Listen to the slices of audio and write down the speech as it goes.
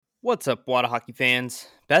What's up, Wada Hockey fans?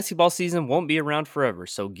 Basketball season won't be around forever,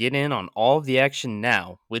 so get in on all of the action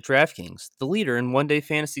now with DraftKings, the leader in one-day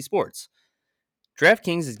fantasy sports.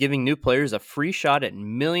 DraftKings is giving new players a free shot at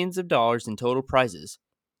millions of dollars in total prizes.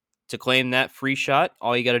 To claim that free shot,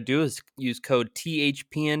 all you got to do is use code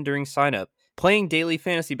THPN during signup. Playing daily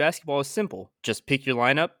fantasy basketball is simple. Just pick your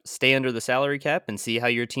lineup, stay under the salary cap, and see how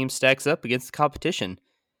your team stacks up against the competition.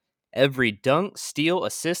 Every dunk, steal,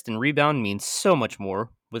 assist, and rebound means so much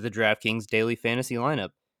more with the DraftKings daily fantasy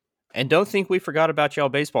lineup. And don't think we forgot about y'all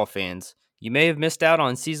baseball fans. You may have missed out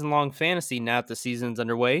on season-long fantasy now that the season's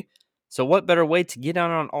underway. So what better way to get out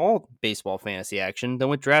on all baseball fantasy action than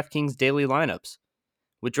with DraftKings daily lineups?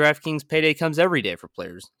 With DraftKings, payday comes every day for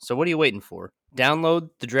players. So what are you waiting for?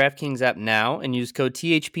 Download the DraftKings app now and use code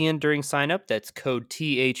THPN during signup. That's code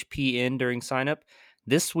THPN during signup.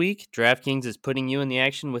 This week, DraftKings is putting you in the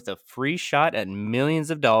action with a free shot at millions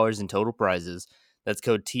of dollars in total prizes. That's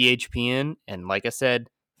code THPN, and like I said,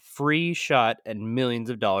 free shot at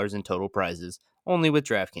millions of dollars in total prizes. Only with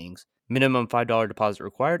DraftKings. Minimum $5 deposit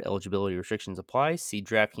required. Eligibility restrictions apply. See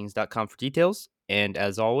DraftKings.com for details. And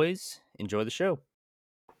as always, enjoy the show.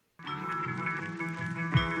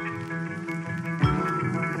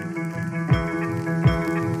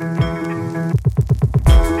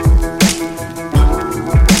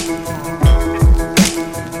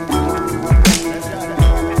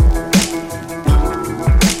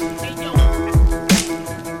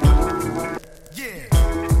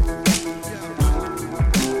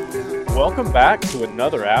 Welcome back to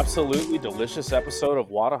another absolutely delicious episode of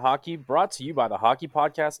Wada Hockey, brought to you by the Hockey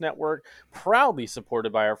Podcast Network, proudly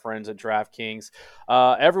supported by our friends at DraftKings.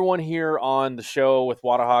 Everyone here on the show with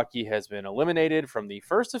Wada Hockey has been eliminated from the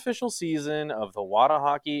first official season of the Wada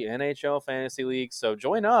Hockey NHL Fantasy League, so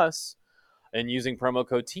join us in using promo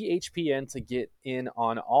code THPN to get in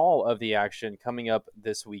on all of the action coming up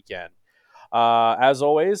this weekend. As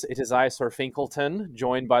always, it is I, Sir Finkelton,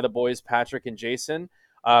 joined by the boys Patrick and Jason.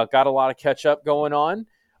 Got a lot of catch up going on.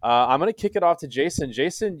 I'm going to kick it off to Jason.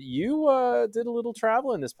 Jason, you did a little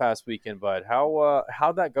traveling this past weekend, bud.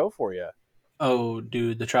 How'd that go for you? Oh,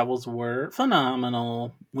 dude, the travels were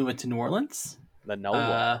phenomenal. We went to New Orleans. The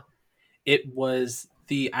NOLA. It was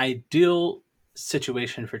the ideal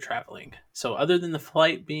situation for traveling. So, other than the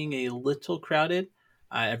flight being a little crowded,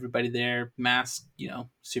 everybody there masked,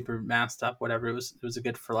 super masked up, whatever. It was a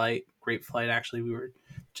good flight, great flight. Actually, we were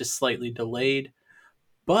just slightly delayed,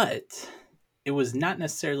 but it was not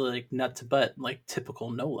necessarily like nut to butt like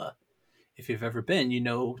typical NOLA. If you've ever been,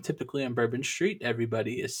 typically on Bourbon Street,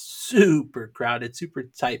 everybody is super crowded, super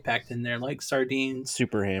tight packed in there, like sardines.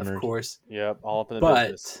 Super hammered. Of course. Yep, all up in the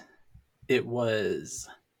But business. it was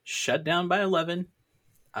shut down by 11.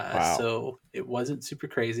 Wow. So it wasn't super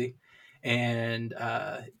crazy. And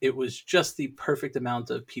it was just the perfect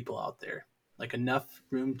amount of people out there. Like enough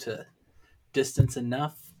room to distance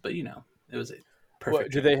enough. But, it was a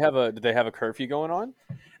perfect. Did they have a curfew going on?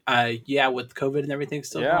 Yeah, with COVID and everything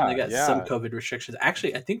still Yeah, on, they got yeah. some COVID restrictions.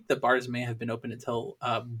 Actually, I think the bars may have been open until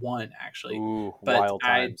 1, actually. Ooh, But wild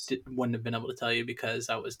times. wouldn't have been able to tell you because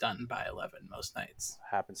I was done by 11 most nights.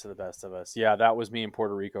 Happens to the best of us. Yeah, that was me in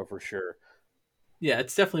Puerto Rico for sure. Yeah,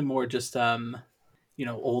 it's definitely more just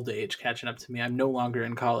old age catching up to me. I'm no longer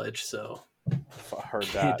in college, so Heard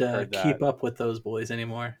can't that. keep up with those boys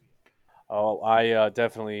anymore. Oh, I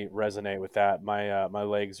definitely resonate with that. My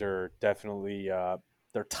legs are definitely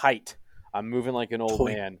they're tight. I'm moving like an old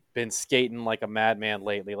Toy. man. Been skating like a madman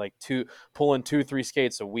lately, like pulling 2-3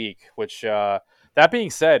 skates a week. Which that being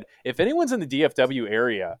said, if anyone's in the DFW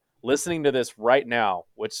area listening to this right now,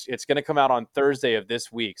 which it's going to come out on Thursday of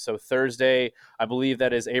this week, so Thursday, I believe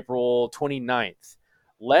that is April 29th.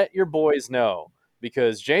 Let your boys know.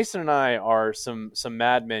 Because Jason and I are some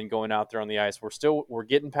madmen going out there on the ice. We're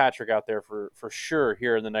getting Patrick out there for sure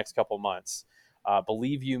here in the next couple months.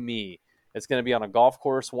 Believe you me, it's going to be on a golf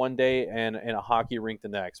course one day and a hockey rink the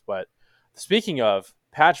next. But speaking of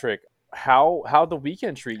Patrick, how the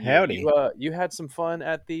weekend treat you? Howdy. You had some fun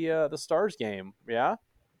at the Stars game, yeah?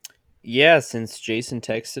 Yeah, since Jason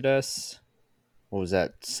texted us, what was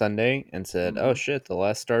that, Sunday, and said, oh shit, the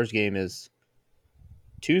last Stars game is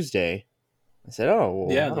Tuesday. I said, oh,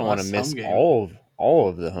 well, Yeah, I the don't want to last miss home game. all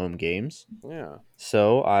of the home games. Yeah.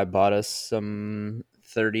 So I bought us some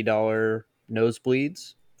 $30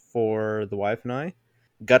 nosebleeds for the wife and I.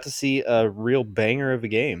 Got to see a real banger of a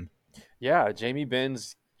game. Yeah, Jamie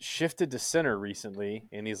Benz shifted to center recently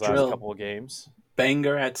in these last Drill. couple of games.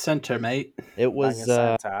 Banger at center, mate. It was,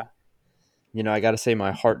 Santa. I got to say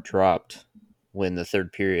my heart dropped when the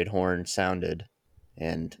third period horn sounded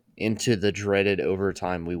and into the dreaded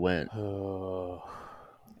overtime we went.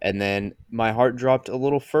 And then my heart dropped a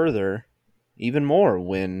little further, even more,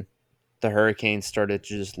 when the Hurricanes started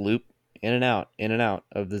to just loop in and out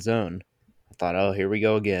of the zone. I thought, oh, here we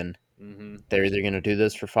go again. Mm-hmm. They're either going to do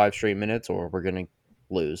this for 5 straight minutes or we're going to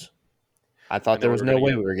lose. I I thought know there was no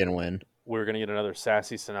way we were going to win. we were going to get another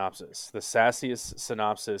sassy synopsis, the sassiest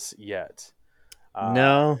synopsis yet.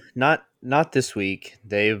 No, not this week.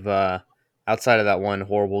 They've outside of that one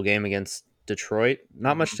horrible game against Detroit,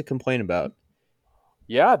 not much to complain about.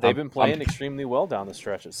 Yeah, they've I'm, been I'm playing extremely well down the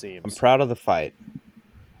stretch, it I'm seems. proud of the fight.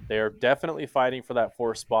 They are definitely fighting for that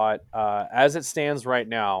 4th spot. As it stands right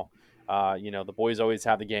now, the boys always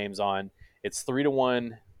have the games on. It's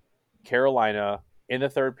 3-1 Carolina in the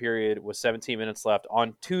 3rd period with 17 minutes left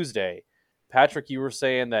on Tuesday. Patrick, you were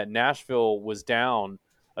saying that Nashville was down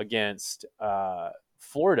against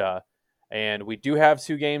Florida, and we do have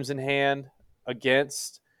 2 games in hand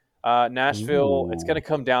against Nashville. It's going to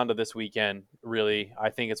come down to this weekend, really. I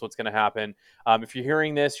think it's what's going to happen. If you're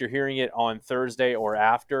hearing this, you're hearing it on Thursday or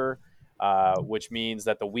after, which means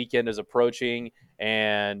that the weekend is approaching,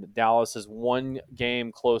 and Dallas is 1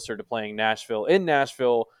 game closer to playing Nashville in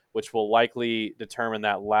Nashville, which will likely determine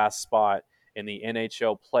that last spot in the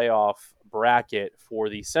NHL playoff bracket for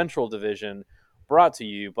the Central Division, brought to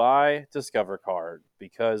you by Discover Card,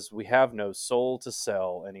 because we have no soul to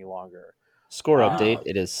sell any longer. Score update: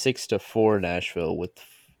 it is 6-4 Nashville with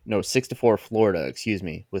 6-4 Florida. Excuse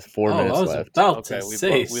me, with 4 minutes I was left. about to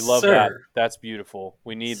say, we love sir. that. That's beautiful.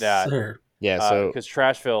 We need that. Sir. Yeah, so because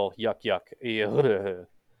Trashville, yuck,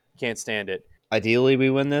 can't stand it. ideally we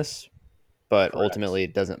win this, but Correct. ultimately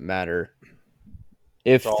it doesn't matter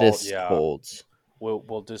if this holds.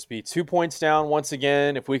 We'll just be 2 points down once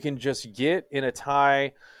again. If we can just get in a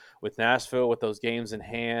tie with Nashville with those games in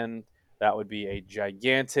hand, that would be a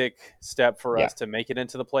gigantic step for us to make it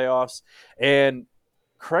into the playoffs. And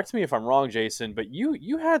correct me if I'm wrong, Jason, but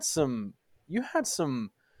you had some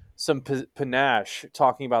panache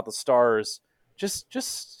talking about the Stars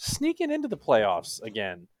just sneaking into the playoffs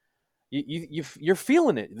again. You're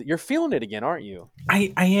feeling it. You're feeling it again, aren't you?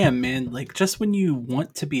 I am, man. Like, just when you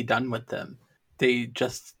want to be done with them, they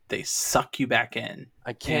suck you back in.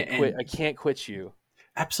 I can't quit. I can't quit you.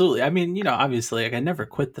 Absolutely. I mean, obviously, like, I never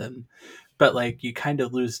quit them, but like, you kind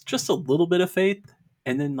of lose just a little bit of faith,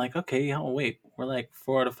 and then like, okay, oh wait, we're like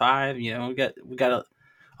 4 out of 5. We got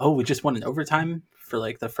we just won an overtime for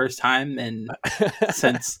like the first time and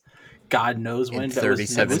since God knows when. In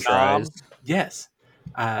 37 tries. Yes.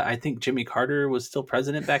 I think Jimmy Carter was still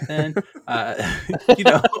president back then. I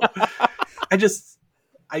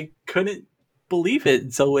couldn't believe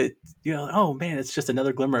it. So oh man, it's just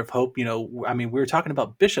another glimmer of hope. I mean, we were talking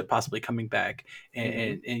about Bishop possibly coming back,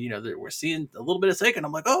 and we're seeing a little bit of Sagan.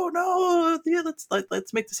 I'm like, oh no, yeah,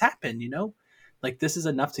 let's make this happen. Like, this is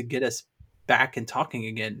enough to get us back and talking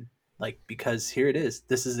again. Like, because here it is.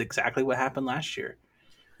 This is exactly what happened last year.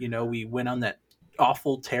 We went on that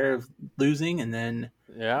awful tear of losing, and then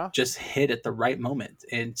just hit at the right moment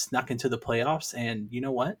and snuck into the playoffs. And you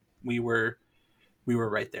know what? We were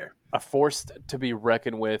right there. A force to be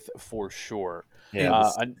reckoned with for sure. Yeah,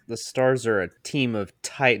 the Stars are a team of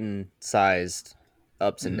Titan-sized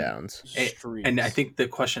ups and downs. And I think the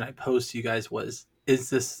question I posed to you guys was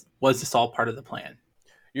this all part of the plan?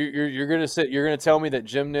 You're gonna tell me that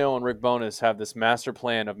Jim Nill and Rick Bowness have this master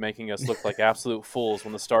plan of making us look like absolute fools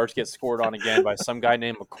when the Stars get scored on again by some guy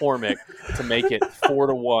named McCormick to make it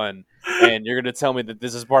 4-1, and you're gonna tell me that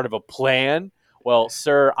this is part of a plan? Well,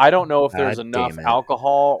 sir, I don't know if there's enough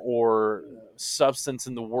alcohol or substance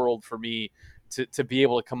in the world for me to be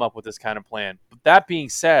able to come up with this kind of plan. But that being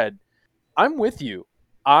said, I'm with you.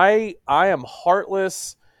 I am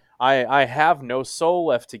heartless. I have no soul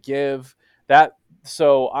left to give.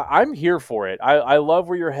 So I'm here for it. I love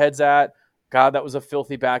where your head's at. God, that was a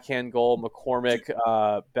filthy backhand goal. McCormick,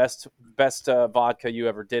 best vodka you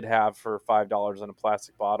ever did have for $5 in a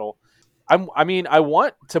plastic bottle. I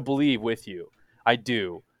want to believe with you. I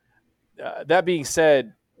do. That being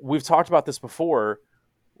said, we've talked about this before.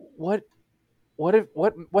 What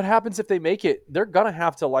happens if they make it? They're gonna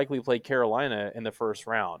have to likely play Carolina in the first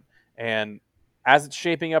round, and as it's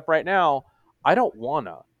shaping up right now, I don't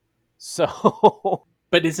wanna. So,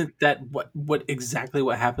 but isn't that what exactly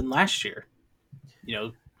what happened last year?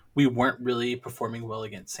 We weren't really performing well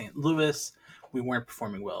against St. Louis. We weren't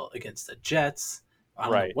performing well against the Jets. I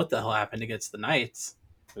don't know what the hell happened against the Knights.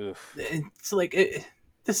 Oof. It's like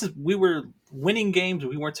we were winning games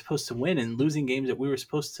we weren't supposed to win and losing games that we were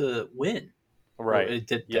supposed to win. Right.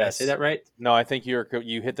 Did I say that right? No, I think you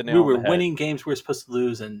hit the nail on the head. We were winning games we were supposed to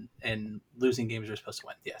lose and losing games we were supposed to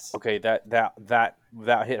win. Yes. Okay, that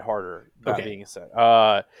hit harder. That being said,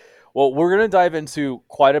 Well, we're going to dive into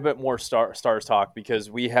quite a bit more Stars talk because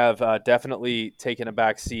we have definitely taken a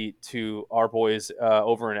back seat to our boys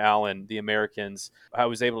over in Allen, the Americans. I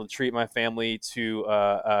was able to treat my family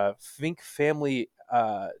to Fink family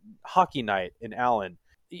hockey night in Allen.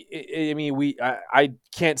 I mean, I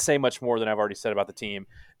can't say much more than I've already said about the team.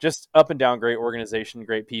 Just up and down, great organization,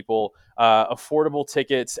 great people, affordable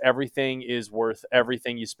tickets. Everything is worth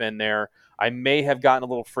everything you spend there. I may have gotten a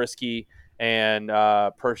little frisky and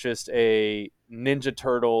purchased a Ninja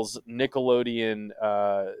Turtles Nickelodeon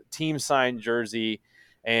team signed jersey,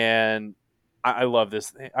 and I love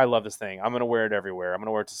this. I love this thing. I'm gonna wear it everywhere. I'm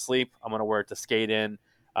gonna wear it to sleep. I'm gonna wear it to skate in.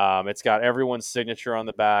 It's got everyone's signature on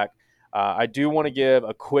the back. I do want to give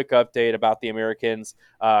a quick update about the Americans.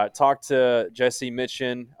 Talked to Jesse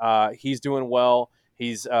Mitchin. He's doing well.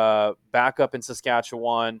 He's back up in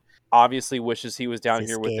Saskatchewan. Obviously, wishes he was down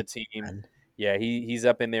here with the team. Yeah, he's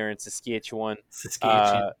up in there in Saskatchewan.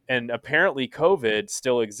 And apparently COVID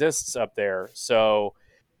still exists up there. So,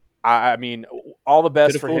 I mean, all the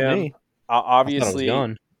best for him. Me. Obviously,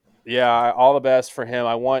 yeah, all the best for him.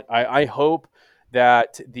 I hope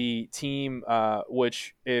that the team,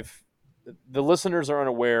 which if the listeners are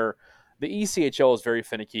unaware, the ECHL is very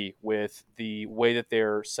finicky with the way that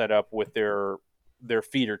they're set up with their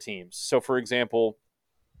feeder teams. So, for example,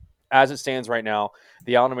 as it stands right now,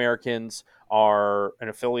 the Allen Americans are an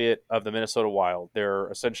affiliate of the Minnesota Wild. They're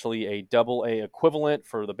essentially a double A equivalent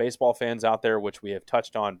for the baseball fans out there, which we have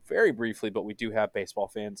touched on very briefly, but we do have baseball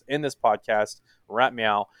fans in this podcast, Rat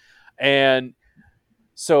Meow. And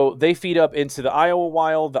so they feed up into the Iowa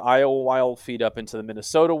Wild. The Iowa Wild feed up into the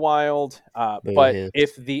Minnesota Wild. But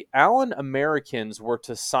if the Allen Americans were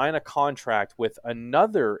to sign a contract with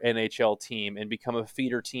another NHL team and become a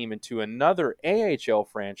feeder team into another AHL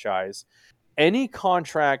franchise, any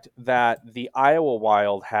contract that the Iowa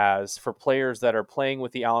Wild has for players that are playing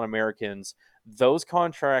with the Allen Americans, those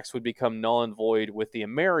contracts would become null and void with the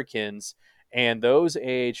Americans, and those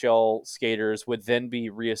AHL skaters would then be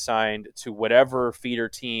reassigned to whatever feeder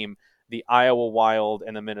team the Iowa Wild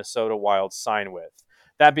and the Minnesota Wild sign with.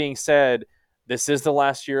 That being said, this is the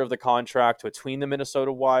last year of the contract between the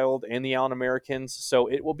Minnesota Wild and the Allen Americans, so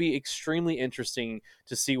it will be extremely interesting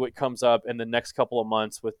to see what comes up in the next couple of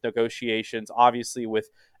months with negotiations, obviously with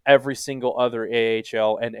every single other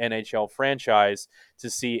AHL and NHL franchise, to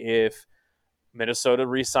see if Minnesota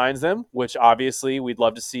re-signs them, which obviously we'd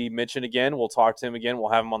love to see Mitchin again. We'll talk to him again.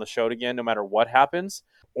 We'll have him on the show again, no matter what happens.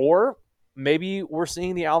 Or maybe we're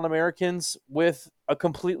seeing the Allen Americans with a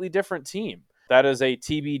completely different team. That is a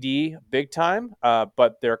TBD big time.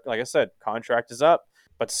 But their, like I said, contract is up.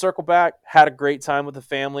 But to circle back, had a great time with the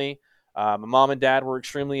family. My mom and dad were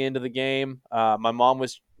extremely into the game. My mom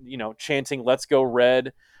was, chanting "Let's go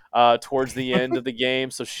Red" towards the end of the game,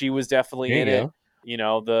 so she was definitely in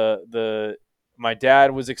it. My dad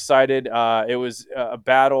was excited. It was a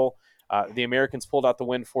battle. The Americans pulled out the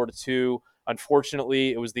win 4-2.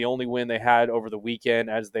 Unfortunately, it was the only win they had over the weekend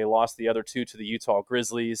as they lost the other two to the Utah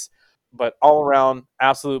Grizzlies. But all around,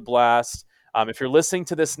 absolute blast. If you're listening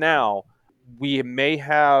to this now, we may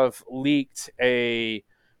have leaked a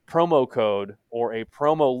promo code or a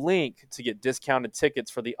promo link to get discounted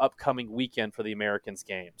tickets for the upcoming weekend for the Americans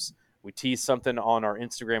games. We teased something on our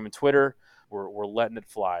Instagram and Twitter. We're letting it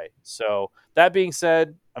fly. So that being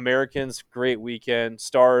said, Americans, great weekend.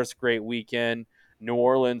 Stars, great weekend. New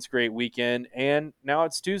Orleans, great weekend. And now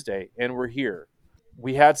it's Tuesday, and we're here.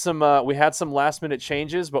 We had some last minute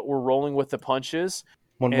changes, but we're rolling with the punches.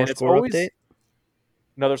 One more score update.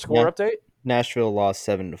 Another score update. Nashville lost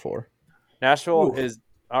 7-4. Nashville is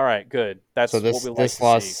all right. Good. That's what we like to see. This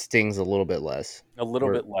loss stings a little bit less. A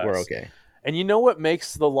little bit less. We're okay. And you know what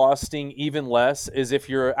makes the loss sting even less is if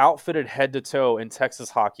you're outfitted head to toe in Texas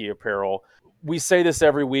hockey apparel. We say this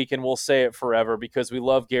every week, and we'll say it forever because we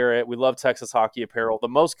love Garrett. We love Texas hockey apparel. The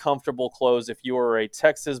most comfortable clothes if you are a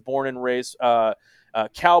Texas born and raised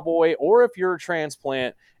cowboy, or if you're a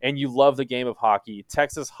transplant and you love the game of hockey,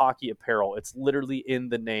 Texas hockey apparel. It's literally in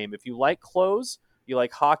the name. If you like clothes, you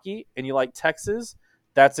like hockey, and you like Texas,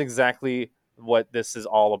 that's exactly what this is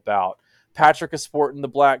all about. Patrick is sporting the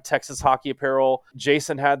black Texas hockey apparel.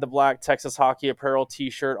 Jason had the black Texas hockey apparel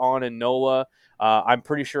t-shirt on in NOLA. I'm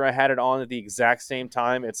pretty sure I had it on at the exact same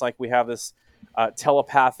time. It's like we have this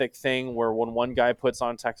telepathic thing where when one guy puts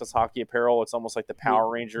on Texas hockey apparel, it's almost like the Power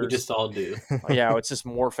Rangers. We just all do. Yeah, it's just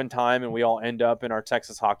morphin time, and we all end up in our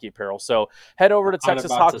Texas hockey apparel. So head over to Texas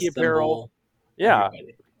Hockey Apparel. Yeah.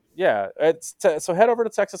 Everybody. Yeah, so head over to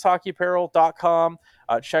TexasHockeyApparel.com.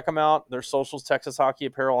 Check them out. Their socials, Texas Hockey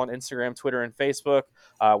Apparel on Instagram, Twitter, and Facebook.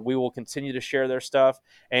 We will continue to share their stuff.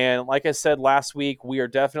 And like I said last week, we are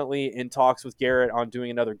definitely in talks with Garrett on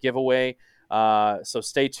doing another giveaway. So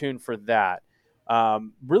stay tuned for that.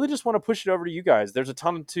 Really just want to push it over to you guys. There's a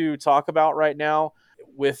ton to talk about right now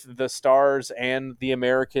with the Stars and the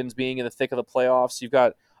Americans being in the thick of the playoffs. You've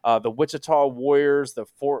got the Wichita Warriors,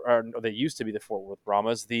 they used to be the Fort Worth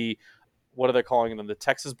Brahmas. What are they calling them? The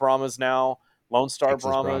Texas Brahmas now, Lone Star Texas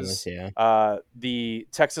Brahmas. yeah. The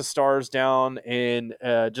Texas Stars down in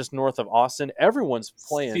just north of Austin. Everyone's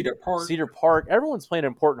playing Cedar Park. Everyone's playing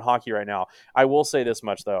important hockey right now. I will say this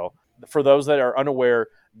much though, for those that are unaware,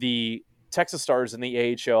 the Texas Stars in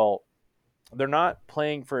the AHL, they're not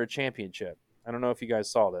playing for a championship. I don't know if you guys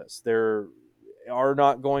saw this. There are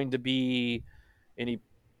not going to be any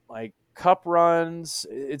like cup runs.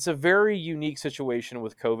 It's a very unique situation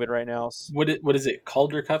with COVID right now. What is it?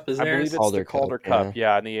 Calder Cup is I there? believe it's the Calder Cup,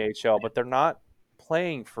 yeah, in the AHL, but they're not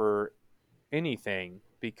playing for anything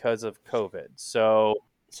because of COVID. So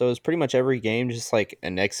it's pretty much every game just like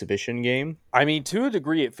an exhibition game. I mean, to a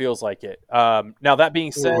degree, it feels like it. Now that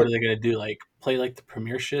being said, what are they going to do? Like play like the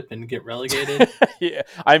Premiership and get relegated? Yeah,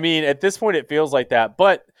 I mean, at this point, it feels like that.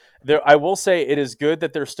 But I will say it is good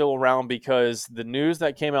that they're still around because the news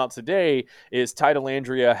that came out today is Ty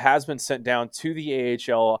Dellandrea has been sent down to the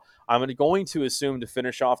AHL. I'm going to assume to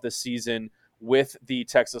finish off the season with the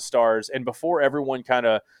Texas Stars. And before everyone kind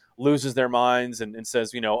of loses their minds and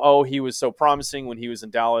says, oh, he was so promising when he was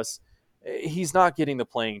in Dallas, he's not getting the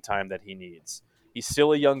playing time that he needs. He's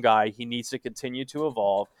still a young guy. He needs to continue to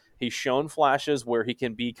evolve. He's shown flashes where he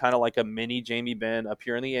can be kind of like a mini Jamie Benn up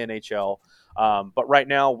here in the NHL. But right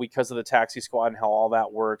now, because of the taxi squad and how all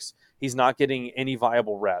that works, he's not getting any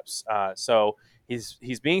viable reps. So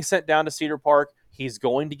he's being sent down to Cedar Park. He's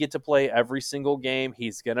going to get to play every single game.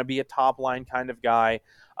 He's going to be a top line kind of guy.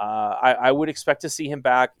 I would expect to see him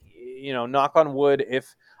back. Knock on wood.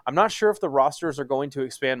 I'm not sure if the rosters are going to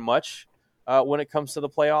expand much when it comes to the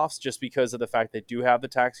playoffs, just because of the fact they do have the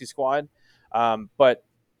taxi squad. But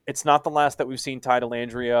it's not the last that we've seen Ty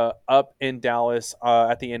Dellandrea up in Dallas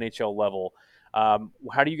at the NHL level.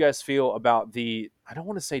 How do you guys feel about I don't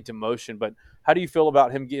want to say demotion, but how do you feel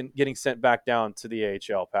about him getting sent back down to the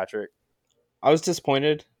AHL, Patrick? I was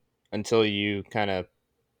disappointed until you kind of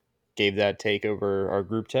gave that take over our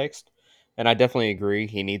group text. And I definitely agree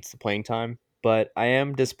he needs the playing time. But I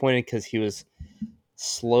am disappointed because he was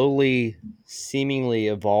slowly, seemingly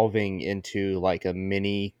evolving into like a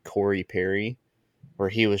mini Corey Perry, where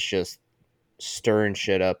he was just stirring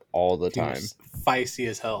shit up all the time. Feisty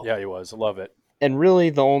as hell. Yeah, he was. I love it. And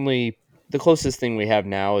really, the closest thing we have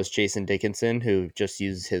now is Jason Dickinson, who just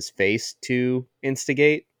uses his face to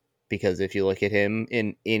instigate. Because if you look at him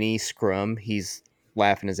in any scrum, he's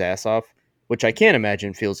laughing his ass off, which I can't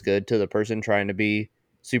imagine feels good to the person trying to be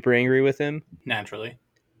super angry with him. Naturally.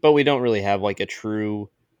 But we don't really have like a true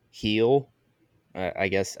heel, I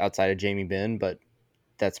guess, outside of Jamie Benn, but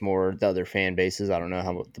that's more the other fan bases. I don't know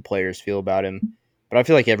how the players feel about him, but I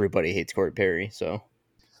feel like everybody hates Corey Perry. So,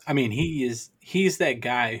 I mean, he's that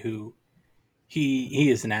guy who he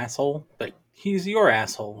is an asshole, but he's your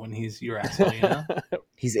asshole when he's your asshole,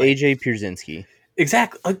 He's like, AJ Pierzynski.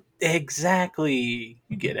 Exactly.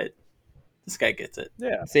 You get it. This guy gets it.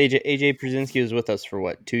 Yeah. So AJ Pierzynski was with us for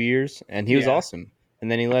what, 2 years, and he was awesome.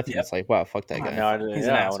 And then he left, and it's like, wow, fuck that guy. I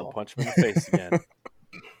want to punch him in the face again.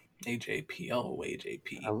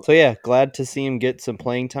 AJP. So yeah, glad to see him get some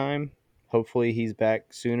playing time. Hopefully he's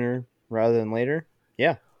back sooner rather than later.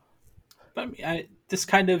 Yeah. But I mean, this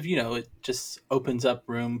kind of, it just opens up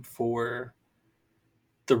room for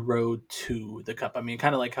the road to the cup. I mean,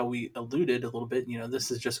 kind of like how we alluded a little bit,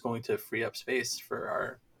 this is just going to free up space for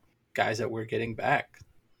our guys that we're getting back.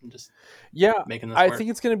 Just making this work. I think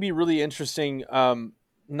it's going to be really interesting.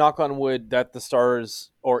 Knock on wood that the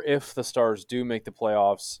Stars, or if the Stars do make the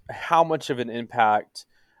playoffs, how much of an impact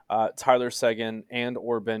Tyler Seguin and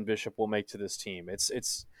or Ben Bishop will make to this team.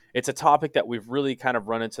 It's a topic that we've really kind of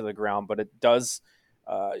run into the ground, but it does,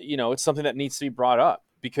 it's something that needs to be brought up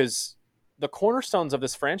because the cornerstones of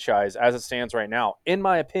this franchise, as it stands right now, in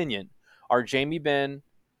my opinion, are Jamie Benn,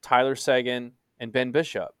 Tyler Seguin, and Ben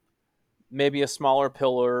Bishop. Maybe a smaller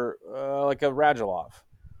pillar like a Radulov.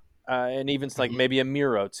 And even like maybe a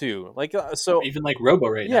Miro too. Like so even like Robo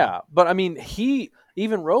right now. Yeah, but I mean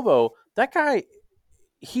even Robo, that guy,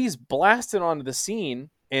 he's blasted onto the scene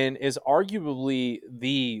and is arguably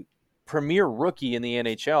the premier rookie in the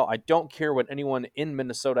NHL. I don't care what anyone in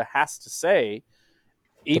Minnesota has to say.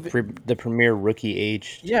 Even the premier rookie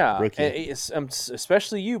age. Yeah, rookie.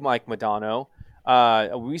 Especially you, Mike Modano.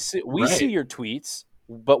 We see Right. your tweets,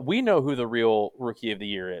 but we know who the real rookie of the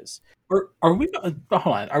year is. Or are we? Hold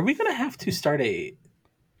on. Are we going to have to start a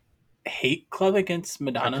hate club against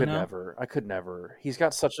Madonna now? I could never. He's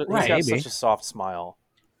got such Right. Maybe. a soft smile.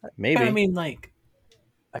 But Maybe. I mean, like,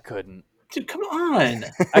 I couldn't. dude, come on.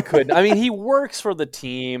 I couldn't. I mean, he works for the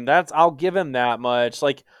team. I'll give him that much.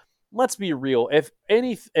 Like, let's be real. If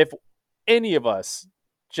any of us,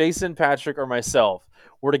 Jason, Patrick, or myself,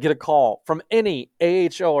 were to get a call from any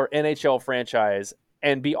AHL or NHL franchise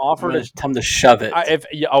and be I'm offered going to tell him to shove it.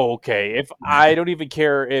 okay. If I don't even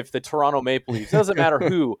care if the Toronto Maple Leafs, doesn't matter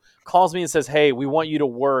who, calls me and says, "Hey, we want you to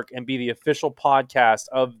work and be the official podcast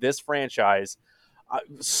of this franchise,"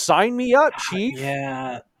 sign me up, Chief.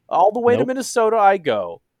 Yeah. All the way to Nope. Minnesota I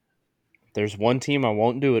go. There's one team I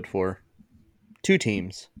won't do it for. 2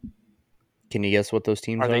 teams. Can you guess what those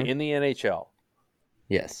teams are? Are they in the NHL?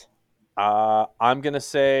 Yes. I'm gonna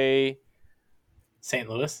say St.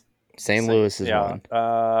 Louis. St. Louis is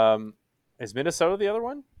one. Is Minnesota the other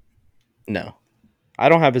one? No. I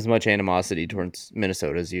don't have as much animosity towards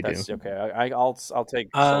Minnesota as you do. That's okay. I'll take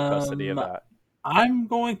sole custody of that. I'm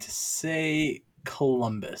going to say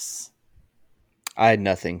Columbus. I had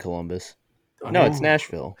nothing Columbus. No, it's Ooh. Oh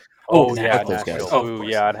Nashville. yeah, Fuck those Nashville. guys. Of Ooh, course.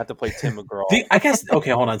 yeah, I'd have to play Tim McGraw. I guess.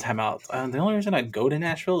 Okay, hold on. Time out. The only reason I'd go to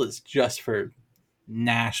Nashville is just for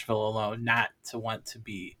Nashville alone, not to want to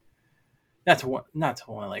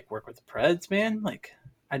like work with the Preds, man. Like,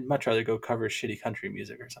 I'd much rather go cover shitty country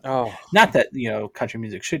music or something. Oh, Not that country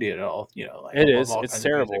music's shitty at all. Like, it I love is. all It's kinds of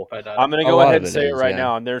terrible. music, but I'm gonna A go lot ahead of and it say it is, right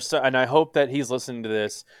yeah. now, and I hope that he's listening to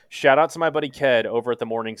this. Shout out to my buddy Ked over at the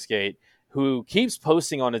Morning Skate, who keeps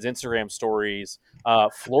posting on his Instagram stories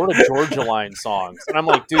Florida Georgia Line songs, and I'm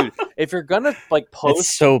like, dude, if you're gonna like post,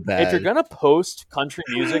 It's so bad. if you're gonna post country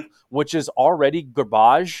music, which is already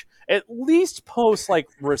garbage, at least post like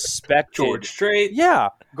respected George Strait, Yeah,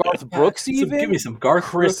 Garth Brooks even. give me some Garth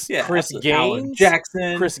Chris- Brooks, yeah, Chris absolutely. Alan Gaines,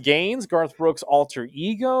 Jackson, Chris Gaines, Garth Brooks' alter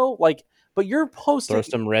ego, like, but you're posting Throw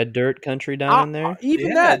some red dirt country down in there. even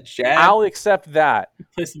yeah, that. Jad, I'll accept that,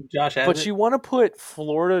 play some Josh Abbott. but you want to put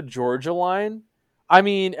Florida Georgia Line? I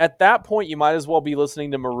mean, at that point, you might as well be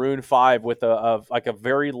listening to Maroon 5 with a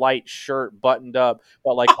very light shirt buttoned up,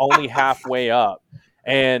 but like only halfway up.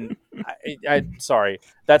 And I'm sorry,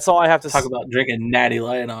 that's all I have to talk say. about drinking Natty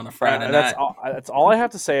Light on a Friday night. That's all I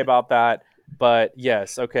have to say about that. But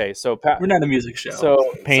yes, okay. So We're not a music show.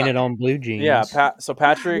 So Painted on blue jeans. yeah, so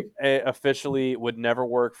Patrick officially would never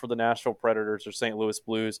work for the Nashville Predators or St. Louis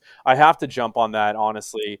Blues. I have to jump on that,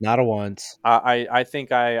 honestly. Not a once. I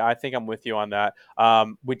think I'm with you on that.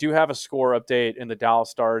 We do have a score update in the Dallas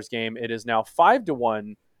Stars game. It is now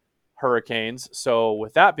 5-1 Hurricanes. So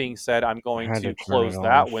with that being said, I'm going I had to to turn close it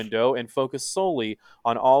that off. window and focus solely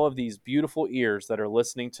on all of these beautiful ears that are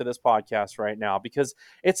listening to this podcast right now, because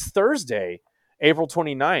it's Thursday, April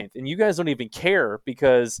 29th, and you guys don't even care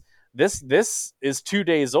because this is 2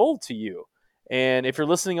 days old to you. And if you're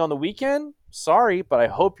listening on the weekend, sorry, but I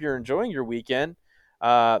hope you're enjoying your weekend.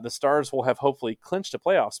 The Stars will have hopefully clinched a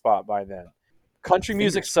playoff spot by then. Country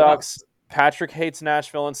music Fingers sucks. crossed. Patrick hates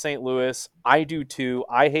Nashville and St. Louis. I do too.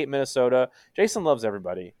 I hate Minnesota. Jason loves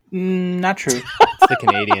everybody. Not true. It's the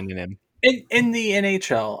Canadian in him. In the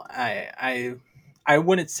NHL, I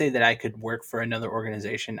wouldn't say that I could work for another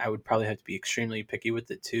organization. I would probably have to be extremely picky with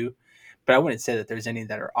it too. But I wouldn't say that there's any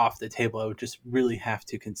that are off the table. I would just really have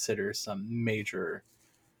to consider some major.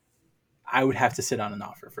 I would have to sit on an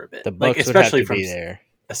offer for a bit, The Bucks would have to be there.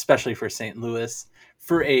 especially for St. Louis.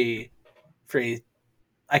 For a,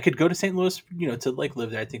 I could go to St. Louis, to like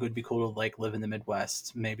live there. I think it would be cool to like live in the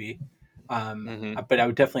Midwest, maybe. Mhm. But I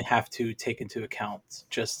would definitely have to take into account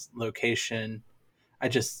just location.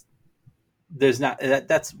 There's not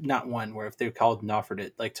that's not one where if they called and offered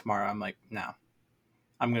it like tomorrow, I'm like, no,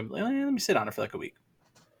 I'm gonna be like, let me sit on it for like a week.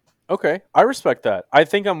 Okay, I respect that. I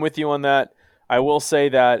think I'm with you on that. I will say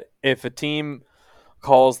that if a team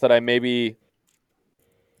calls that I maybe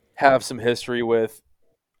have some history with,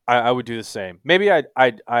 I would do the same. Maybe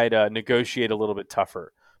I'd negotiate a little bit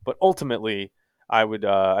tougher, but ultimately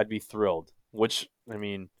I'd be thrilled. Which, I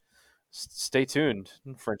mean, stay tuned.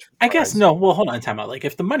 French. I guess fries. no. Well, hold on, time out. Like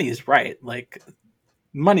if the money is right, like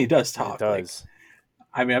money does It talk. Like, does.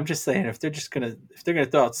 I mean, I'm just saying if they're gonna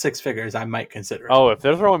throw out 6 figures, I might consider it. Oh, if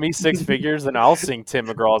they're throwing me 6 figures, then I'll sing Tim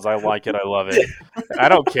McGraw's "I Like It, I Love It." I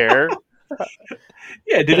don't care.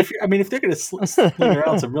 Yeah, dude. If they're gonna sling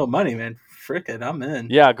around some real money, man, frick it, I'm in.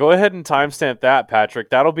 Yeah, go ahead and timestamp that, Patrick.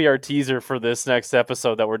 That'll be our teaser for this next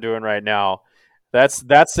episode that we're doing right now. That's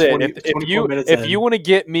it. 20 If 24 you minutes if in. you want to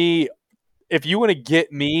get me if you want to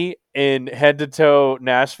get me in head to toe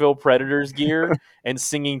Nashville Predators gear and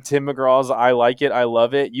singing Tim McGraw's "I Like It, I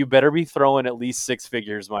Love It," you better be throwing at least 6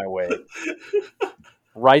 figures my way.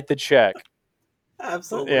 Write the check.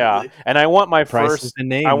 Absolutely. Yeah, and I want my Price has first. been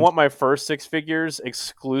named. I want my first 6 figures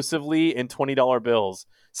exclusively in $20 bills,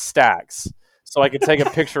 stacks, so I can take a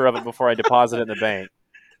picture of it before I deposit it in the bank.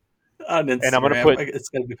 On Instagram. And I'm gonna put it's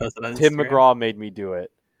gonna be posted on Tim Instagram. McGraw made me do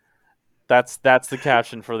it. That's the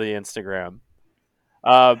caption for the Instagram.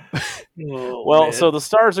 Well, so the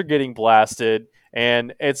Stars are getting blasted,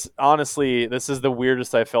 and it's honestly, this is the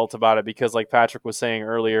weirdest I felt about it because, like Patrick was saying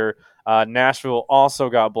earlier, Nashville also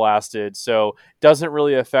got blasted, so doesn't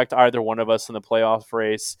really affect either one of us in the playoff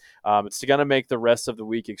race. It's going to make the rest of the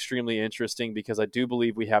week extremely interesting because I do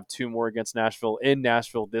believe we have 2 more against Nashville in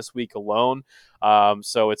Nashville this week alone.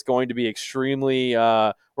 So it's going to be extremely.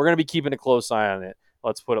 We're going to be keeping a close eye on it.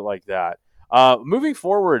 Let's put it like that. Moving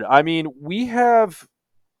forward, I mean,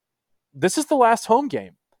 this is the last home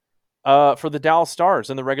game for the Dallas Stars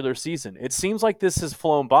in the regular season. It seems like this has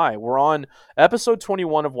flown by. We're on episode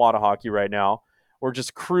 21 of Wada Hockey right now. We're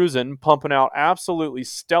just cruising, pumping out absolutely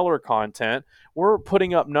stellar content. We're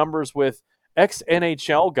putting up numbers with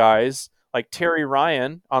ex-NHL guys like Terry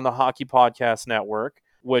Ryan on the Hockey Podcast Network,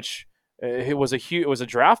 which it was a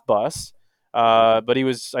draft bust, but he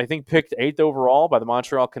was, I think, picked 8th overall by the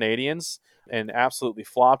Montreal Canadiens and absolutely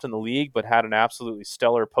flopped in the league, but had an absolutely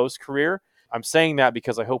stellar post-career. I'm saying that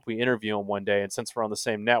because I hope we interview him one day, and since we're on the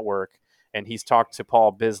same network, and he's talked to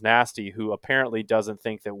Paul Biznasty, who apparently doesn't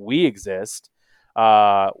think that we exist,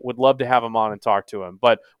 would love to have him on and talk to him.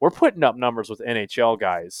 But we're putting up numbers with NHL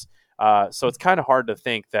guys, so it's kind of hard to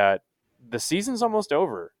think that the season's almost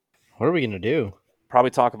over. What are we going to do?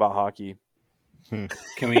 Probably talk about hockey. Can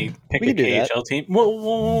we pick We a can do that. KHL team?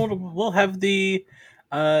 We'll have the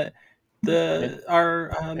oh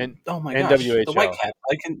my gosh, NWHL. the Whitecaps.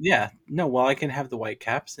 I can have the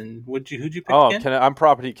Whitecaps. And who'd you pick again? I'm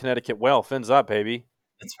Property Connecticut. Well, fins up, baby.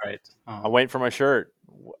 That's right. I'm waiting for my shirt.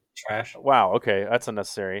 Trash. Wow. Okay, that's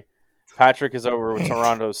unnecessary. Patrick is over with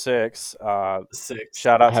Toronto 6. 6.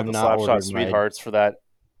 Shout out I to the have not Slapshot ordered Sweethearts for that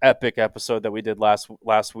epic episode that we did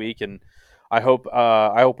last week, and I hope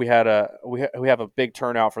we have a big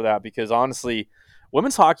turnout for that because honestly,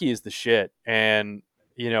 women's hockey is the shit, and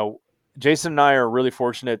Jason and I are really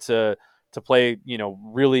fortunate to play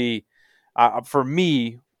really for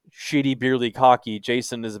me shitty beer league hockey.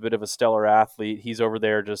 Jason is a bit of a stellar athlete. He's over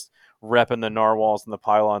there just repping the narwhals and the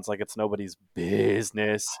pylons like it's nobody's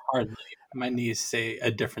business. Hardly. My knees say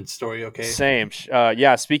a different story, okay? Same.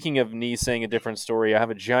 Yeah, speaking of knees saying a different story, I have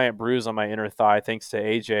a giant bruise on my inner thigh thanks to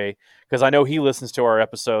AJ because I know he listens to our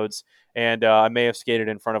episodes, and I may have skated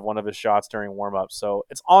in front of one of his shots during warm-up. So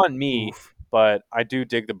it's on me, Oof. but I do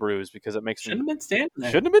dig the bruise because it makes Shouldn't have been standing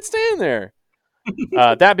there. Shouldn't have been standing there.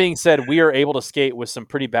 That being said, we are able to skate with some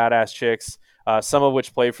pretty badass chicks, some of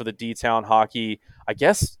which play for the D-Town Hockey, I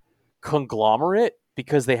guess, conglomerate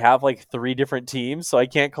because they have like 3 different teams, so I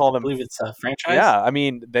can't call them. I believe it's a franchise. Yeah, I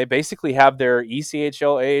mean, they basically have their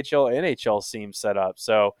ECHL, AHL, NHL teams set up.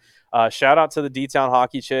 So shout out to the D-Town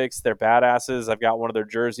Hockey chicks. They're badasses. I've got one of their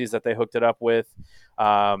jerseys that they hooked it up with,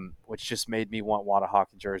 which just made me want Wada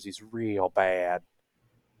Hockey jerseys real bad.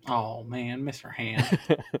 Oh, man, Mr. Hand.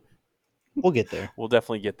 We'll get there. We'll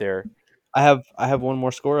definitely get there. I have one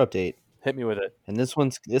more score update, Hit me with it. and this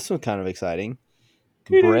one's kind of exciting.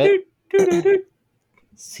 Brett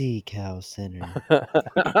Sea Cow Center.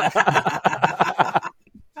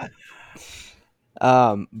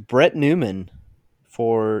 Brett Newman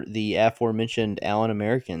for the aforementioned Allen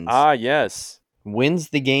Americans Yes. wins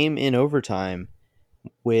the game in overtime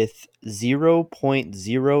with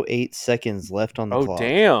 0.08 seconds left on the clock. Oh,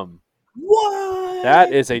 damn. What?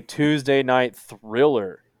 That is a Tuesday night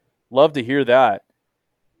thriller. Love to hear that.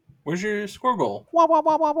 Where's your score goal? Wah, wah,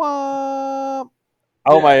 wah, wah, wah.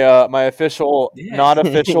 Oh, my official, Yeah. not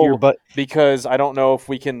official, Your butt- because I don't know if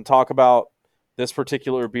we can talk about this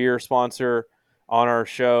particular beer sponsor on our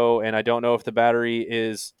show, and I don't know if the battery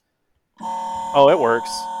is. Oh, it works.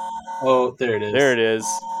 Oh, there it is. There it is.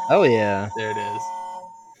 Oh yeah. There it is.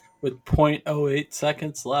 With 0.08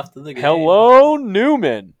 seconds left in the game. Hello,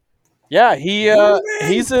 Newman. Yeah,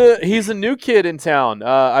 he's a new kid in town.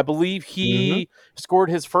 I believe he scored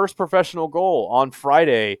his first professional goal on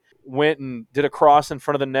Friday. Went and did a cross in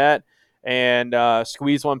front of the net and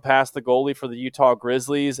squeezed one past the goalie for the Utah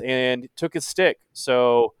Grizzlies and took his stick.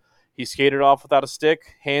 So he skated off without a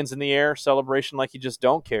stick, hands in the air, celebration like you just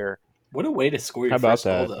don't care. What a way to score your How about first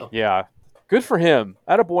goal, that? though. Yeah, good for him.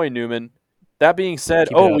 Attaboy, Newman. That being said,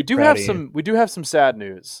 Keep it up. we do Proud have of you. some sad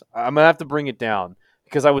news. I'm gonna have to bring it down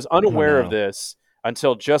because I was unaware no. of this.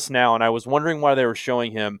 until just now, and I was wondering why they were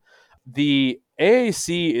showing him. The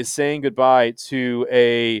AAC is saying goodbye to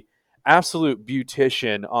a absolute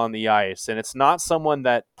beautician on the ice, and it's not someone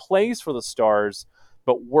that plays for the Stars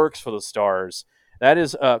but works for the Stars. That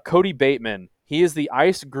is Cody Bateman. He is the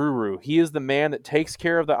ice guru. He is the man that takes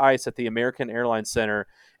care of the ice at the American Airlines Center.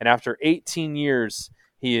 And after 18 years,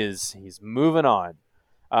 he's moving on.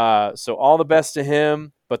 So all the best to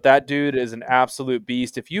him. But that dude is an absolute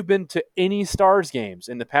beast. If you've been to any Stars games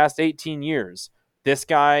in the past 18 years, this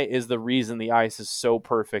guy is the reason the ice is so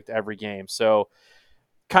perfect every game. So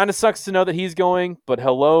kind of sucks to know that he's going, but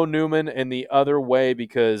hello, Newman, in the other way,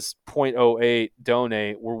 because .08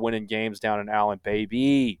 donate, we're winning games down in Allen,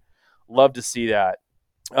 baby. Love to see that.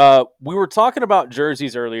 We were talking about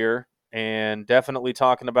jerseys earlier, and definitely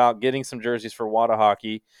talking about getting some jerseys for Wada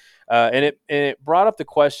Hockey. And it brought up the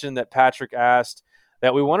question that Patrick asked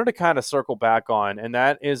that we wanted to kind of circle back on, and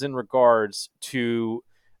that is in regards to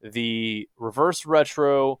the reverse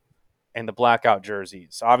retro and the blackout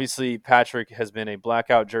jerseys. Obviously, Patrick has been a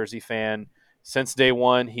blackout jersey fan since day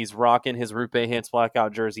one. He's rocking his Rupe Hintz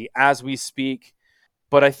blackout jersey as we speak.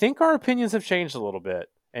 But I think our opinions have changed a little bit.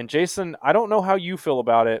 And Jason, I don't know how you feel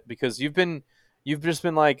about it, because you've just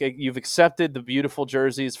been like, you've accepted the beautiful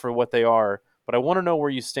jerseys for what they are. But I want to know where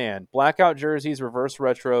you stand. Blackout jerseys, reverse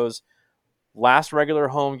retros, last regular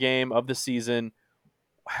home game of the season.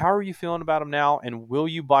 How are you feeling about them now? And will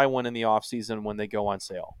you buy one in the offseason when they go on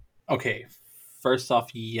sale? Okay, first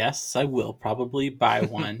off, yes, I will probably buy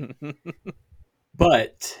one,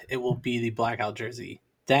 but it will be the blackout jersey.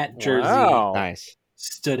 That jersey Wow. Nice.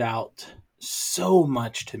 stood out so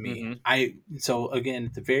much to me. Mhm. So again,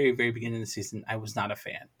 at the very, very beginning of the season, I was not a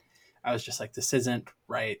fan. I was just like, this isn't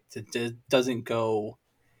right. It doesn't go.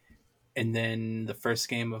 And then the first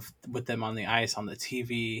game with them on the ice on the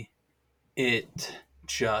TV, it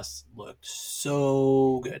just looked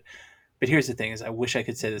so good. But here's the thing: is I wish I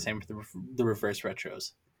could say the same for the reverse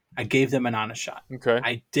retros. I gave them an honest shot. Okay.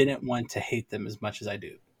 I didn't want to hate them as much as I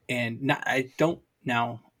do, and I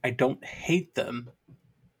don't hate them.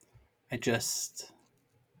 I just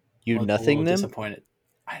You was a nothing little them, disappointed.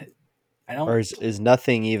 I don't. or is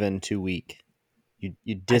nothing even too weak? You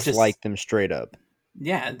dislike them straight up.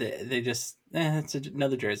 Yeah, they just it's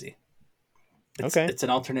another jersey. Okay. It's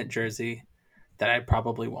an alternate jersey that I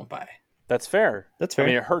probably won't buy. That's fair. That's fair. I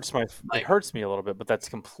mean, it hurts me a little bit, but that's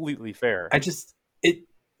completely fair.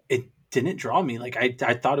 It didn't draw me. Like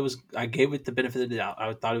I thought it was. I gave it the benefit of the doubt.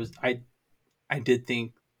 I thought it was. I did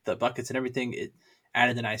think the buckets and everything, it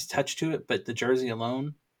added a nice touch to it, but the jersey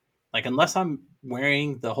alone, like unless I'm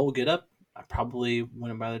wearing the whole get up, I probably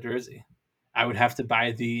wouldn't buy the jersey. I would have to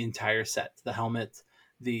buy the entire set, the helmet,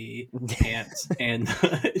 the pants, and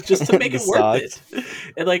just to make it worth it.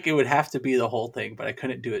 And like it would have to be the whole thing, but I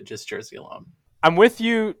couldn't do it just jersey alone. I'm with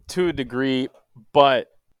you to a degree, but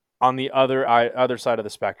on the other side of the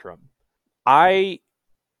spectrum, I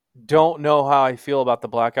don't know how I feel about the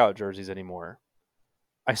blackout jerseys anymore.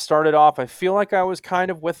 I started off, I feel like I was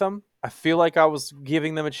kind of with them. I feel like I was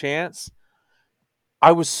giving them a chance.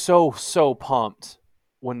 I was so pumped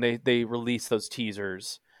when they released those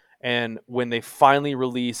teasers, and when they finally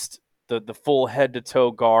released the full head to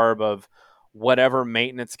toe garb of whatever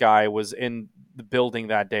maintenance guy was in the building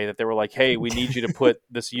that day, that they were like, hey, we need you to put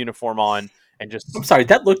this uniform on. And just, I'm sorry,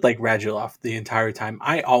 that looked like Radulov the entire time.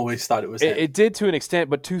 I always thought it was him. It did to an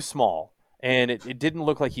extent, but too small, and it didn't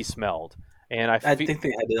look like he smelled. And I think they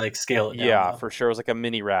had to like scale it down. Yeah, for sure. It was like a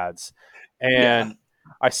mini Rads. And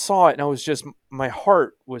I saw it, and I was just, my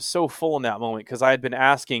heart was so full in that moment, because I had been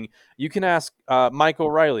asking. You can ask Mike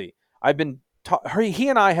O'Reilly. I've been he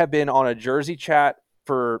and I have been on a jersey chat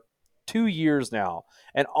for 2 years now,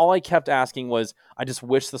 and all I kept asking was, I just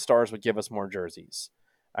wish the Stars would give us more jerseys.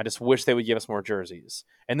 I just wish they would give us more jerseys.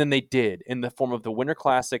 And then they did, in the form of the Winter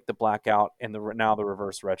Classic, the Blackout, and now the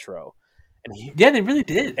Reverse Retro. And they really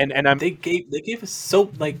did. And they gave us so,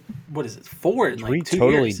 like, what is it, 4 in like 2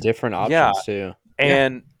 totally years. different options too.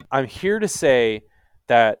 And I'm here to say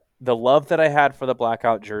that the love that I had for the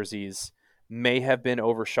blackout jerseys may have been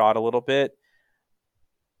overshot a little bit.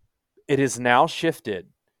 It is now shifted,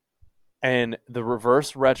 and the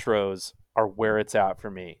reverse retros are where it's at for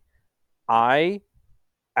me. I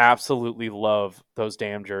absolutely love those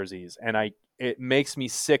damn jerseys, and it makes me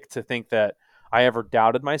sick to think that I ever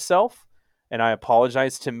doubted myself, and I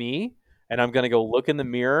apologize to me, and I'm going to go look in the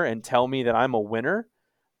mirror and tell me that I'm a winner.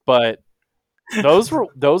 But those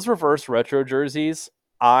reverse retro jerseys,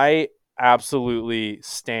 I absolutely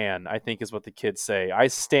stan, I think is what the kids say. I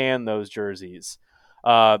stan those jerseys.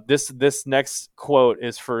 This next quote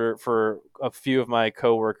is for a few of my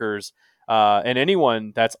coworkers. and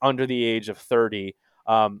anyone that's under the age of 30,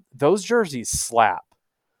 those jerseys slap.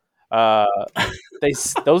 Uh,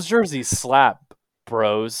 those jerseys slap,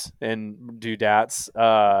 bros and dudettes.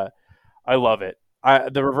 I love it.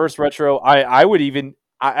 The reverse retro. I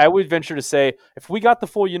would venture to say if we got the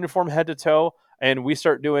full uniform head to toe and we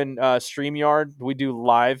start doing StreamYard, we do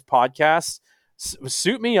live podcasts.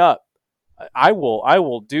 Suit me up. I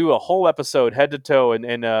will do a whole episode head to toe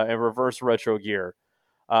in reverse retro gear.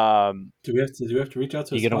 Do we have to reach out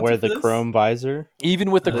to? You gonna wear the chrome visor?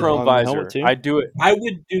 Even with the chrome on the helmet visor, too? I do it. I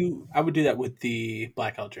would do that with the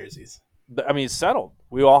blackout jerseys. I mean, it's settled.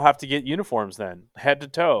 We all have to get uniforms then, head to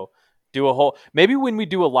toe. Do a whole. Maybe when we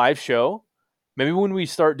do a live show, maybe when we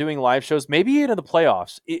start doing live shows, maybe into the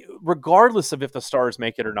playoffs, regardless of if the Stars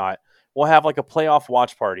make it or not, we'll have like a playoff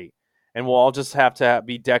watch party, and we'll all just have to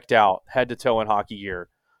be decked out head to toe in hockey gear,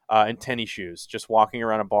 and tennis shoes, just walking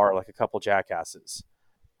around a bar like a couple jackasses.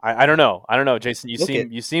 I don't know. Jason, you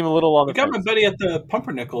seem a little on the We got my fence. buddy at the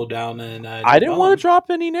Pumpernickel down in. I didn't want to drop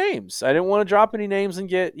any names. And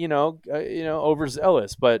get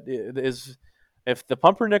overzealous. But if the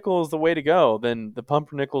pumpernickel is the way to go, then the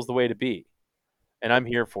pumpernickel is the way to be, and I'm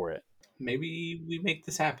here for it. Maybe we make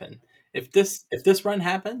this happen. If this run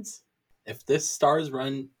happens, if this Stars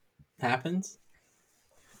run happens,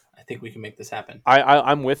 I think we can make this happen.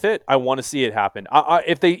 I'm with it. I want to see it happen.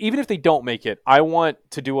 If they don't make it, I want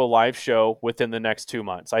to do a live show within the next 2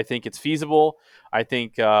 months. I think it's feasible. I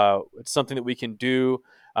think it's something that we can do.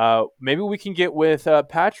 Maybe we can get with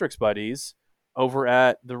Patrick's buddies over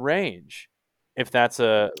at the Range. If that's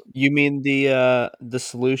You mean the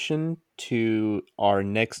solution to our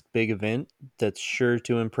next big event that's sure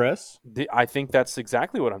to impress? I think that's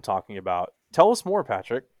exactly what I'm talking about. Tell us more,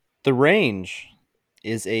 Patrick. The Range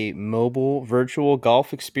is a mobile virtual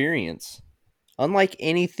golf experience unlike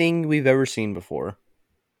anything we've ever seen before.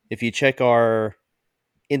 If you check our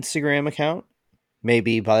Instagram account,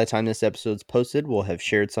 maybe by the time this episode's posted, we'll have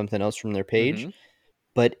shared something else from their page. Mhm.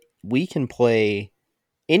 But we can play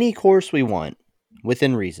any course we want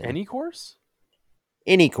within reason. Any course?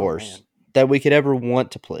 Any course man. that we could ever want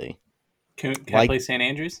to play. Can I play St.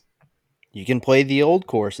 Andrews? You can play the old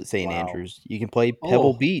course at St. Wow. Andrews. You can play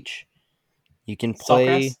Pebble Beach. You can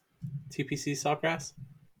play Saltgrass? TPC Saltgrass?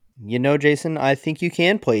 You know, Jason, I think you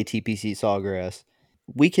can play TPC Sawgrass.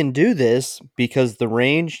 We can do this because the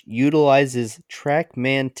Range utilizes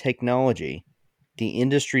TrackMan technology, the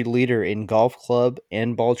industry leader in golf club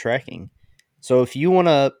and ball tracking. So if you want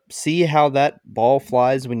to see how that ball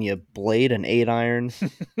flies when you blade an 8-iron,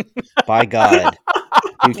 by God,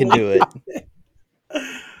 you can do it.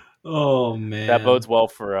 Oh man, That bodes well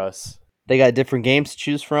for us. They got different games to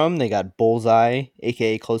choose from. They got Bullseye,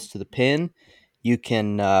 aka close to the pin. You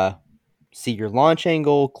can see your launch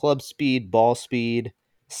angle, club speed, ball speed,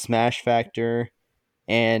 smash factor,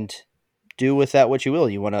 and do with that what you will.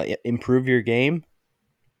 You want to improve your game?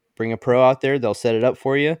 Bring a pro out there. They'll set it up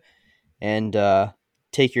for you. And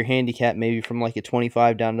take your handicap maybe from like a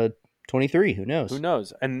 25 down to 23. Who knows? Who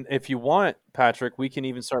knows? And if you want, Patrick, we can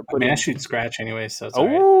even start putting. I shoot scratch anyway, so it's all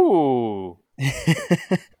right.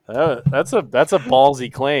 Oh, that's a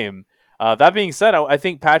ballsy claim. That being said, I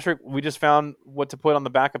think Patrick, we just found what to put on the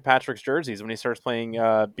back of Patrick's jerseys when he starts playing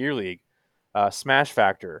beer league, Smash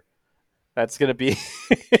Factor. That's gonna be.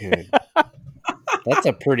 Dude, that's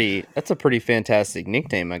a pretty fantastic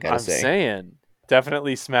nickname, I gotta I'm say. saying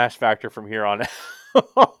definitely Smash Factor from here on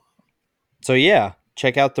out. So yeah,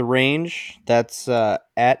 check out the Range. That's at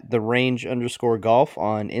the Range_golf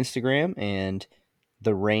on Instagram and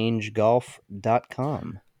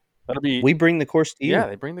therangegolf.com. That'll be. We bring the course to you. Yeah,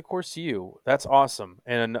 they bring the course to you. That's awesome,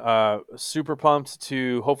 and super pumped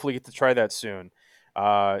to hopefully get to try that soon.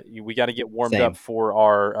 We got to get warmed Same. up for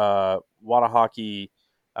our Wada Hockey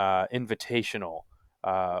Invitational,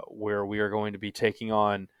 where we are going to be taking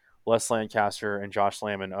on Les Lancaster and Josh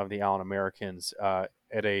Lamon of the Allen Americans at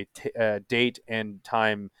a date and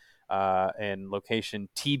time and location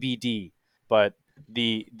TBD. But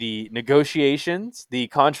the negotiations, the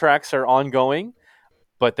contracts are ongoing,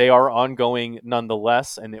 but they are ongoing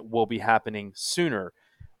nonetheless, and it will be happening sooner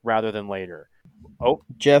rather than later. Oh,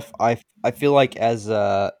 Jeff, I feel like as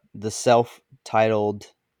the self-titled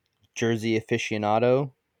jersey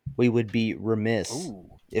aficionado, we would be remiss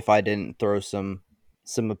ooh. if I didn't throw some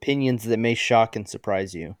opinions that may shock and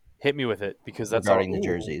surprise you Hit me with it, because that's regarding all, the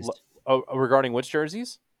jerseys. Regarding which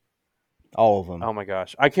jerseys? All of them. Oh my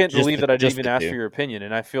gosh, I can't Just believe the- that I didn't just even the ask two. for your opinion,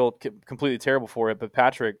 and I feel completely terrible for it. But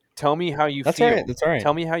Patrick, tell me how you That's feel. all right. That's all right.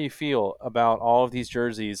 Tell me how you feel about all of these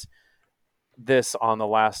jerseys. This on the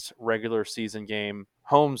last regular season game,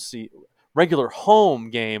 regular home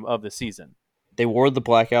game of the season. They wore the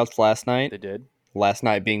blackouts last night. They did. Last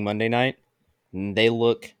night being Monday night. And they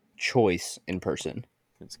look choice in person.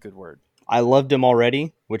 It's a good word. I loved them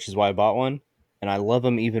already, which is why I bought one. And I love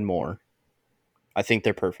them even more. I think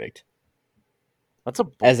they're perfect. That's a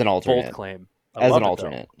as an alternate. bold claim. As an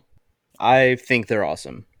alternate. I think they're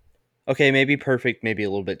awesome. Okay, maybe perfect, maybe a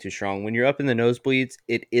little bit too strong. When you're up in the nosebleeds,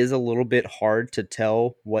 it is a little bit hard to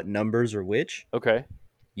tell what numbers are which. Okay.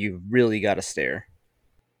 You really got to stare.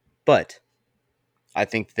 But I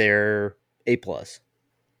think they're A+.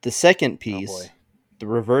 The second piece, the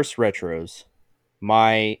reverse retros,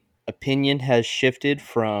 my opinion has shifted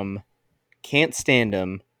from can't stand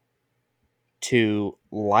them to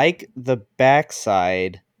like the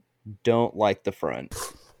backside, don't like the front.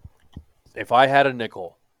 If I had a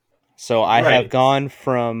nickel. So I have gone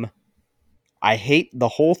from I hate the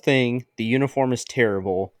whole thing, the uniform is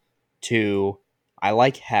terrible, to I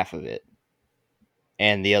like half of it.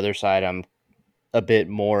 And the other side I'm a bit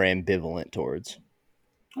more ambivalent towards.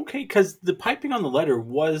 Okay, because the piping on the letter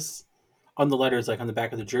was on the letters, like on the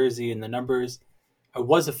back of the jersey and the numbers. I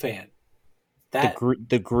was a fan. That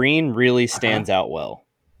the green really stands out well.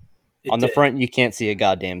 On the front, you can't see a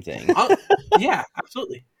goddamn thing. Yeah,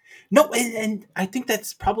 absolutely. No, and I think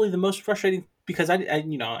that's probably the most frustrating because I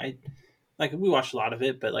like we watched a lot of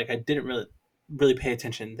it, but like I didn't really pay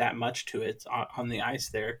attention that much to it on the ice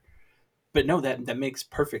there. But no, that makes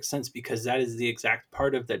perfect sense because that is the exact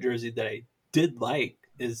part of that jersey that I did like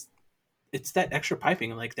is it's that extra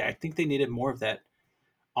piping like that. I think they needed more of that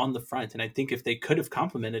on the front, and I think if they could have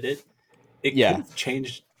complemented it, it could have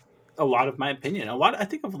changed a lot of my opinion. I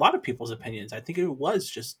think of a lot of people's opinions. I think it was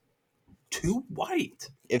just too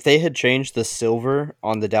white. If they had changed the silver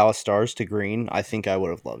on the Dallas Stars to green, I think I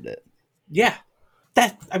would have loved it. Yeah.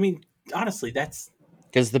 Honestly, that's...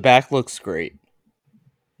 Because the back looks great.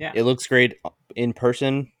 Yeah. It looks great in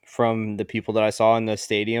person from the people that I saw in the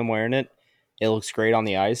stadium wearing it. It looks great on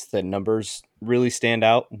the ice. The numbers really stand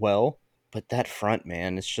out well. But that front,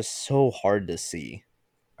 man, it's just so hard to see.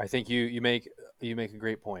 I think you make a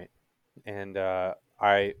great point. And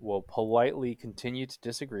I will politely continue to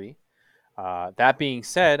disagree. That being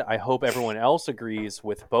said, I hope everyone else agrees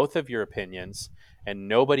with both of your opinions and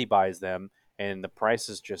nobody buys them and the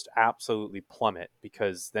prices just absolutely plummet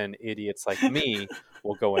because then idiots like me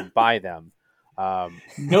will go and buy them.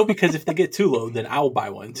 No, because if they get too low, then I'll buy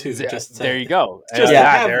one too. There you go.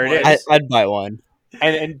 There it is. I'd buy one.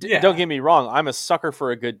 And don't get me wrong, I'm a sucker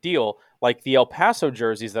for a good deal. Like the El Paso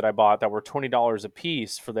jerseys that I bought that were $20 a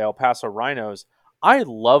piece for the El Paso Rhinos. I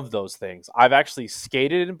love those things. I've actually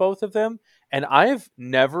skated in both of them, and I've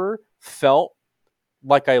never felt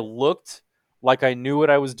like I looked like I knew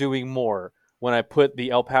what I was doing more when I put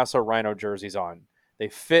the El Paso Rhino jerseys on. They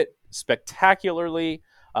fit spectacularly.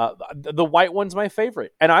 The white one's my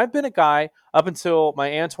favorite. And I've been a guy up until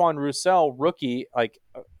my Antoine Roussel rookie, like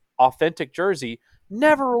authentic jersey,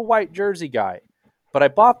 never a white jersey guy. But I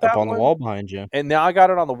bought that up on the wall behind you. And now I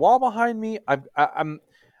got it on the wall behind me. I'm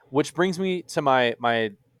which brings me to my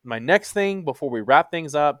next thing before we wrap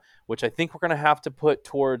things up, which I think we're going to have to put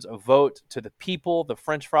towards a vote to the people, the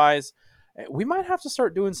French fries. We might have to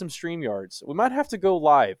start doing some StreamYards. We might have to go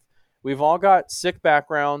live. We've all got sick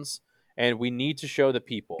backgrounds, and we need to show the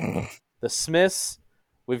people. The Smiths,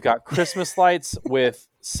 we've got Christmas lights with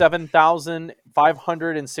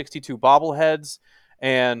 7,562 bobbleheads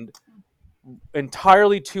and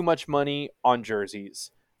entirely too much money on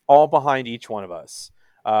jerseys, all behind each one of us.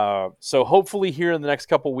 So hopefully here in the next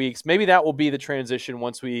couple weeks, maybe that will be the transition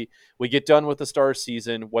once we get done with the Stars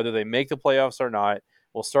season, whether they make the playoffs or not.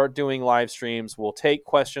 We'll start doing live streams. We'll take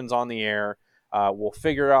questions on the air. We'll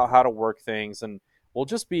figure out how to work things, and we'll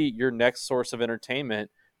just be your next source of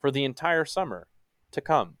entertainment for the entire summer to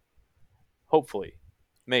come. Hopefully.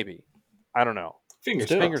 Maybe. I don't know.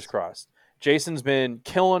 Fingers crossed. Jason's been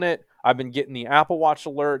killing it. I've been getting the Apple Watch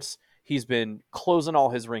alerts. He's been closing all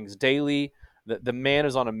his rings daily. The man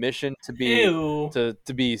is on a mission to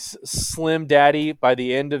be Slim Daddy by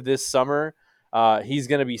the end of this summer. He's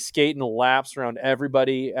going to be skating laps around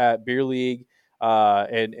everybody at Beer League,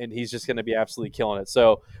 and he's just going to be absolutely killing it.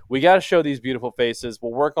 So we got to show these beautiful faces.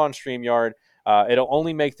 We'll work on StreamYard. It'll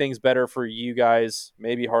only make things better for you guys,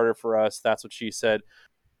 maybe harder for us. That's what she said.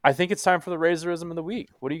 I think it's time for the Razorism of the week.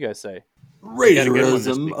 What do you guys say?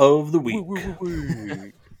 Razorism of the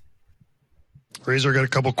week. Razor, got a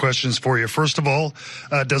couple questions for you. First of all,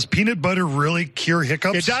 does peanut butter really cure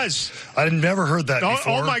hiccups? It does. I've never heard that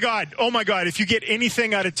before. Oh my God! If you get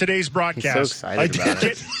anything out of today's broadcast, He's so excited about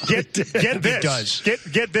it. Get this. Does.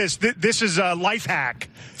 Get this. This is a life hack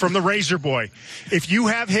from the Razor Boy. If you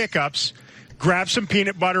have hiccups, grab some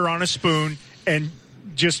peanut butter on a spoon and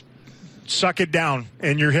just Suck it down,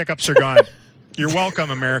 and your hiccups are gone. You're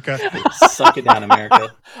welcome, America. Suck it down,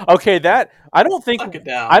 America. Okay, that I don't think Suck it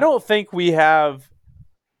down. I don't think we have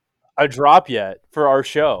a drop yet for our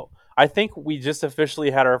show. I think we just officially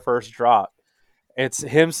had our first drop. It's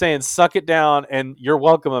him saying "suck it down" and "you're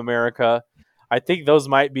welcome, America." I think those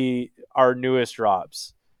might be our newest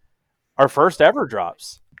drops, our first ever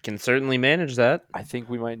drops. Can certainly manage that. I think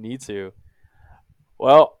we might need to.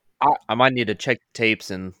 Well, I might need to check tapes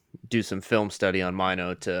and do some film study on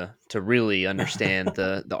Mino to really understand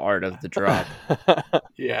the art of the drop.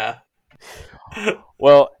 Yeah.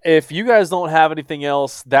 Well, if you guys don't have anything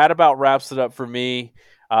else, that about wraps it up for me.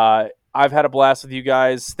 I've had a blast with you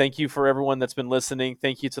guys. Thank you for everyone that's been listening.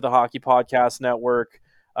 Thank you to the Hockey Podcast Network.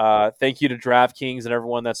 Thank you to DraftKings and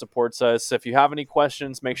everyone that supports us. If you have any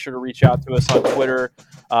questions, make sure to reach out to us on Twitter.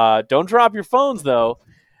 Don't drop your phones, though.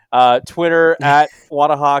 Twitter at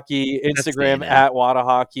Wada Hockey, Instagram at Wada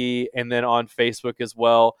Hockey, and then on Facebook as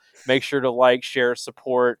well. Make sure to like, share,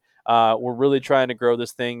 support. We're really trying to grow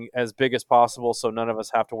this thing as big as possible so none of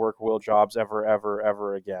us have to work real jobs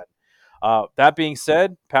ever again. That being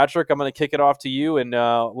said, Patrick, I'm going to kick it off to you and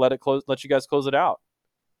let you guys close it out.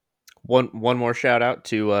 One more shout out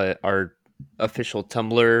to our official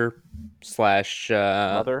Tumblr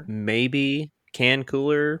 / maybe can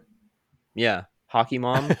cooler. Yeah. Hockey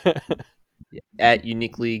Mom at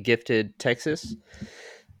Uniquely Gifted Texas.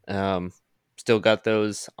 Still got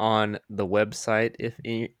those on the website if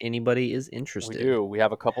anybody is interested. We do. We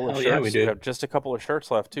have a couple of shirts. Yeah, we do. have just a couple of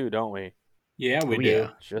shirts left too, don't we? Yeah, we do. Yeah.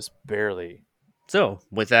 Just barely. So,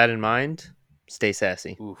 with that in mind, stay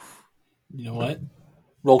sassy. Oof. You know what?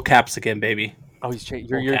 Roll caps again, baby. Oh,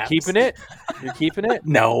 you're caps. keeping it? You're keeping it?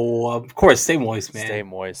 No, of course. Stay moist, man. Stay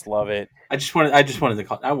moist. Love it. I just wanted to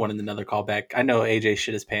call. I wanted another call back. I know AJ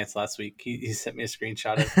shit his pants last week. He sent me a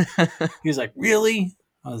screenshot of. He was like, "Really?"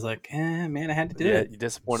 I was like, man, I had to do it. You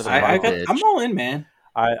disappointed. I'm all in, man.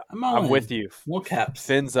 I'm with you. Roll caps.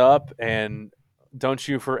 Fins up, and don't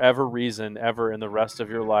you for ever in the rest of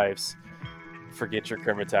your lives forget your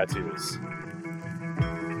Kermit tattoos.